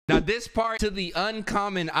Now this part, to the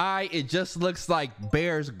uncommon eye, it just looks like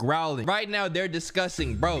bears growling. Right now they're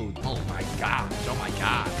discussing, bro. Oh my gosh, oh my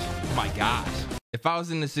gosh, oh my gosh. If I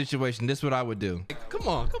was in this situation, this is what I would do. Like, come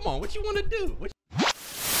on, what you want to do?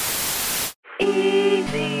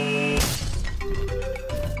 Easy.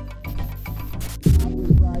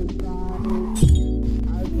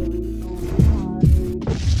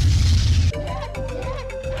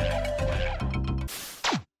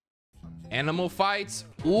 Animal fights.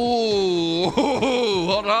 Ooh,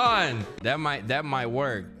 hold on. That might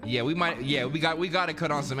work. Yeah, we got to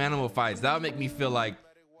cut on some animal fights. That'll make me feel like,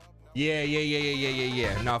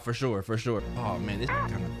 yeah. No, for sure. Oh man, this is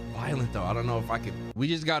kind of violent though. I don't know if I could. We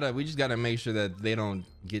just gotta make sure that they don't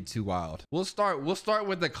get too wild. We'll start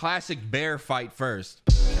with the classic bear fight first.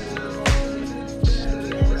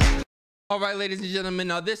 All right, ladies and gentlemen,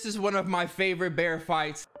 now this is one of my favorite bear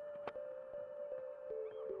fights.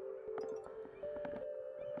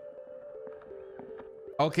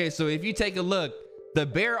 Okay, so if you take a look, the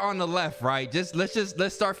bear on the left, right?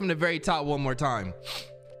 Let's start from the very top one more time.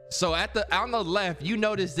 So on the left, you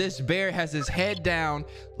notice this bear has his head down,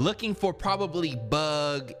 looking for probably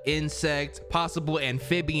bug, insect, possible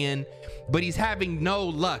amphibian, but he's having no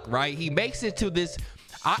luck, right? He makes it to this.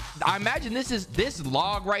 I imagine this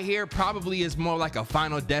log right here probably is more like a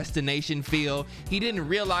Final Destination feel. He didn't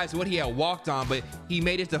realize what he had walked on, but he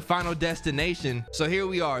made it to Final Destination. So here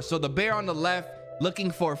we are. So the bear on the left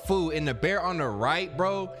looking for food, and the bear on the right,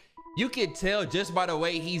 bro, you can tell just by the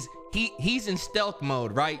way he's in stealth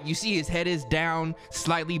mode, right? You see his head is down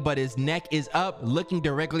slightly, but his neck is up, looking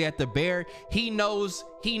directly at the bear. He knows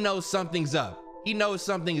something's up. He knows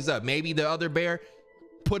something's up. Maybe the other bear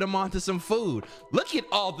put him onto some food. Look at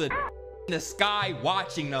all the in the sky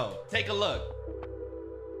watching though. Take a look.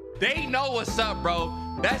 They know what's up, bro.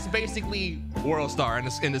 That's basically World Star in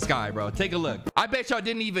the sky, bro. Take a look. I bet y'all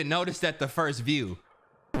didn't even notice that the first view.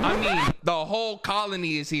 I mean, the whole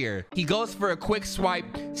colony is here. He goes for a quick swipe,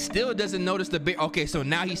 still doesn't notice the bear. Okay, so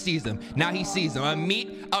now he sees them. Now he sees them.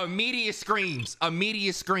 Immediate screams.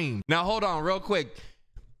 Immediate scream. Now hold on real quick.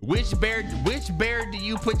 Which bear do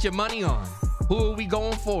you put your money on? Who are we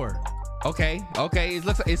going for? Okay.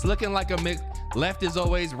 It's looking like a mix. Left is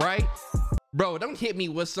always right. Bro, don't hit me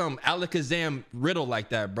with some Alakazam riddle like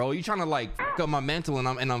that, bro. You trying to like fuck up my mental,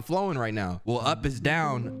 and I'm flowing right now. Well, up is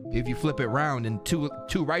down if you flip it round, and two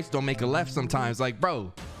rights don't make a left sometimes. Like,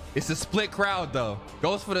 bro, it's a split crowd though.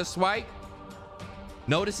 Goes for the swipe.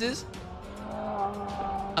 Notices.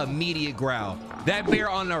 Immediate growl. That bear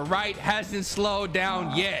on the right hasn't slowed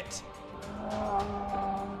down yet.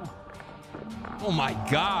 Oh my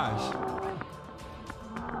gosh.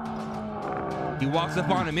 He walks up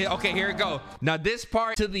on him. Okay, here it go. Now this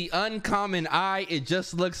part, to the uncommon eye, it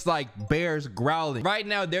just looks like bears growling. Right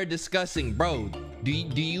now they're discussing, bro, do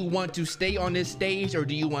you want to stay on this stage or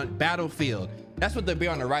do you want battlefield? That's what the bear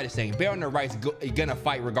on the right is saying. Bear on the right is gonna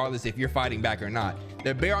fight regardless if you're fighting back or not.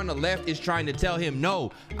 The bear on the left is trying to tell him,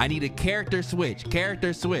 no, I need a character switch.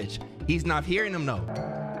 He's not hearing him, no.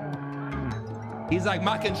 He's like,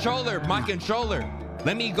 my controller.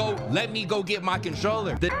 Let me go get my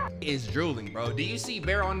controller. The is drooling, bro. Do you see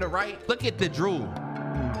bear on the right? Look at the drool.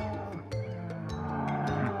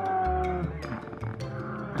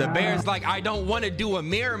 The bear's like, I don't want to do a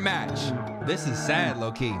mirror match. This is sad,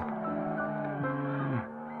 low-key.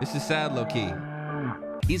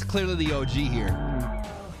 He's clearly the OG here.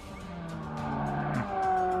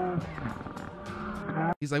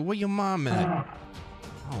 He's like, where your mom at?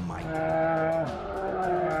 Oh my God.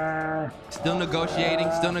 Still negotiating,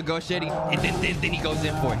 and then he goes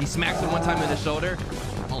in for it. He smacks him one time in the shoulder.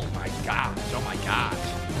 Oh my gosh, oh my gosh,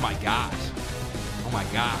 oh my gosh, oh my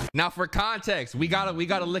gosh. Now for context, we gotta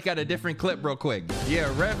look at a different clip real quick.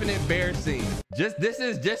 Yeah, Revenant bear scene. This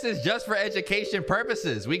is just for education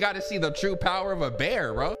purposes. We gotta see the true power of a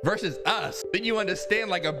bear, bro, versus us. Then you understand,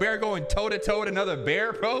 like a bear going toe to toe with another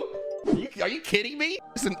bear, bro. Are you kidding me?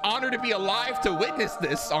 It's an honor to be alive to witness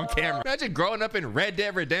this on camera. Imagine growing up in Red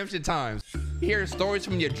Dead Redemption times. Hearing stories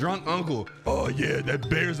from your drunk uncle. Oh yeah, that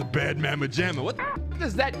bear's a bad mamma jamma. What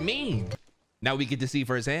does that mean? Now we get to see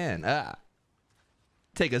firsthand.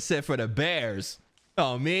 Take a sip for the bears.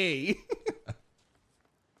 Oh, me.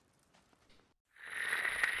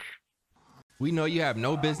 We know you have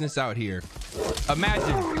no business out here.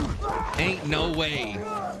 Imagine. Ain't no way.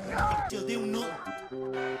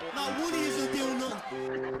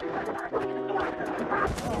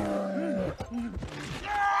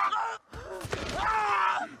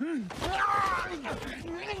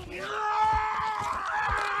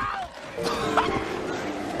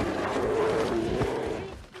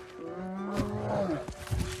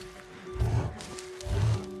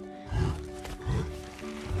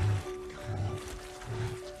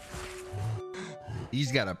 You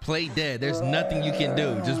just gotta play dead. There's nothing you can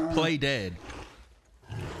do. Just play dead.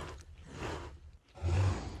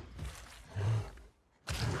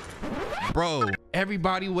 Bro,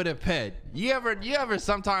 everybody with a pet. You ever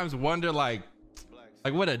sometimes wonder like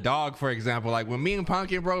with a dog, for example, like when me and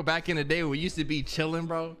Pumpkin, bro, back in the day, we used to be chilling,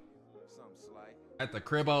 bro, at the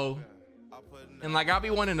cribbo, and like I'll be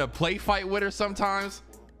wanting to play fight with her sometimes.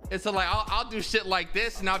 And so like I'll do shit like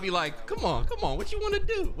this, and I'll be like, come on, what you want to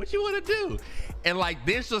do? What you want to do? And like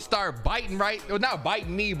then she'll start biting, right? Well, not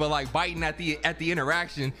biting me, but like biting at the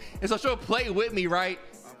interaction. And so she'll play with me, right?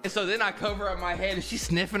 And so then I cover up my head, and she's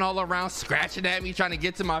sniffing all around, scratching at me, trying to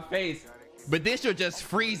get to my face. But then she'll just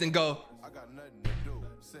freeze and go,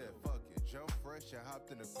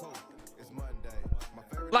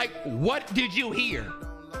 like, what did you hear?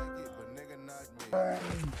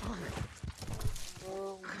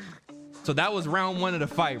 So that was round 1 of the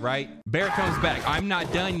fight, right? Bear comes back. I'm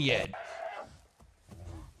not done yet.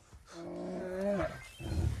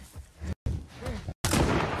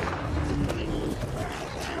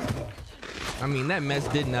 I mean, that mess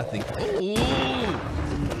did nothing. Ooh.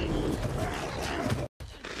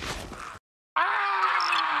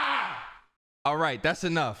 Ah! All right, that's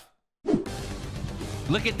enough.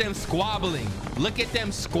 Look at them squabbling. Look at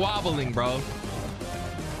them squabbling, bro.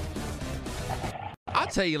 I'll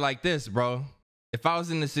tell you like this, bro. If I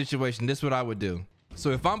was in this situation, this is what I would do.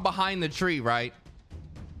 So if I'm behind the tree, right?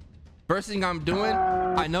 First thing I'm doing,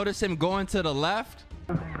 I notice him going to the left,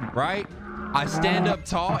 right? I stand up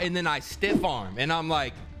tall, and then I stiff arm, and I'm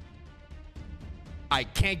like, I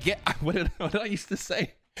can't get, what did I used to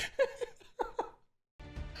say?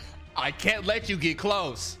 I can't let you get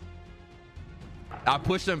close. I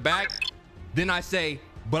push him back, then I say,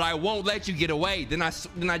 but I won't let you get away. Then I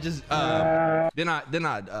just hug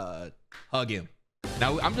him.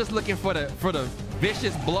 Now I'm just looking for the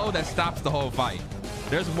vicious blow that stops the whole fight.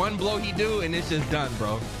 There's one blow he do, and it's just done,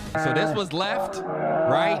 bro. So this was left,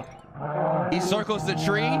 right? He circles the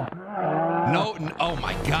tree. No, oh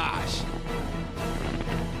my gosh.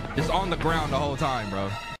 Just on the ground the whole time, bro.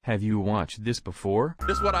 Have you watched this before?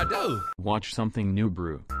 This is what I do. Watch something new,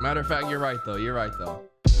 brew. Matter of fact, you're right though. You're right though.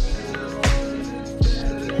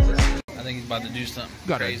 I think he's about to do something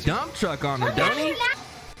Got crazy. a dump truck on him, don't he?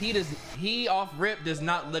 He off rip does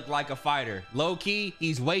not look like a fighter. Low key,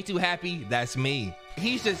 he's way too happy. That's me.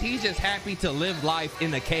 He's just happy to live life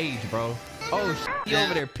in a cage, bro. Oh, he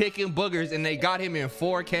over there picking boogers, and they got him in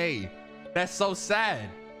 4K. That's so sad,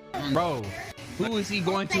 bro. Who is he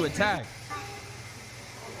going to attack?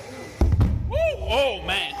 Woo! Oh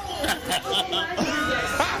man!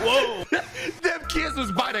 Whoa! Them kids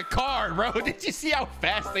was by the car, bro. Did you see how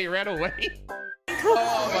fast they ran away?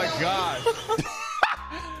 Oh my god.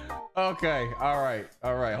 Okay, all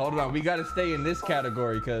right, hold on. We gotta stay in this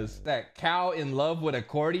category because that cow in love with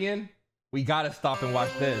accordion, we gotta stop and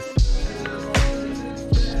watch this.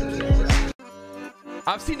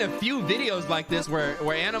 I've seen a few videos like this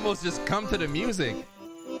where animals just come to the music.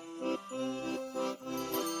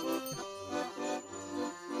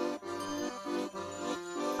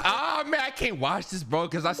 Oh man, I can't watch this, bro,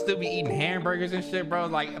 because I still be eating hamburgers and shit, bro.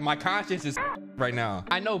 Like my conscience is right now.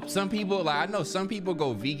 I know some people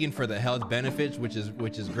go vegan for the health benefits, which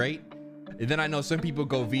is great. And then I know some people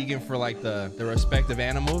go vegan for like the respect of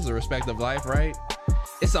animals, the respect of life, right?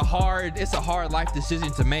 It's a hard life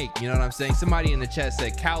decision to make. You know what I'm saying? Somebody in the chat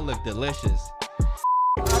said cow look delicious.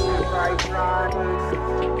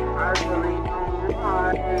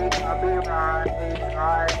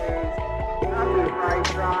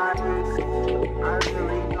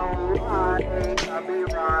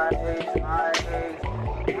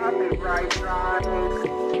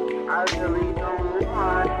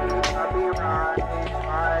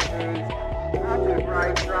 Happy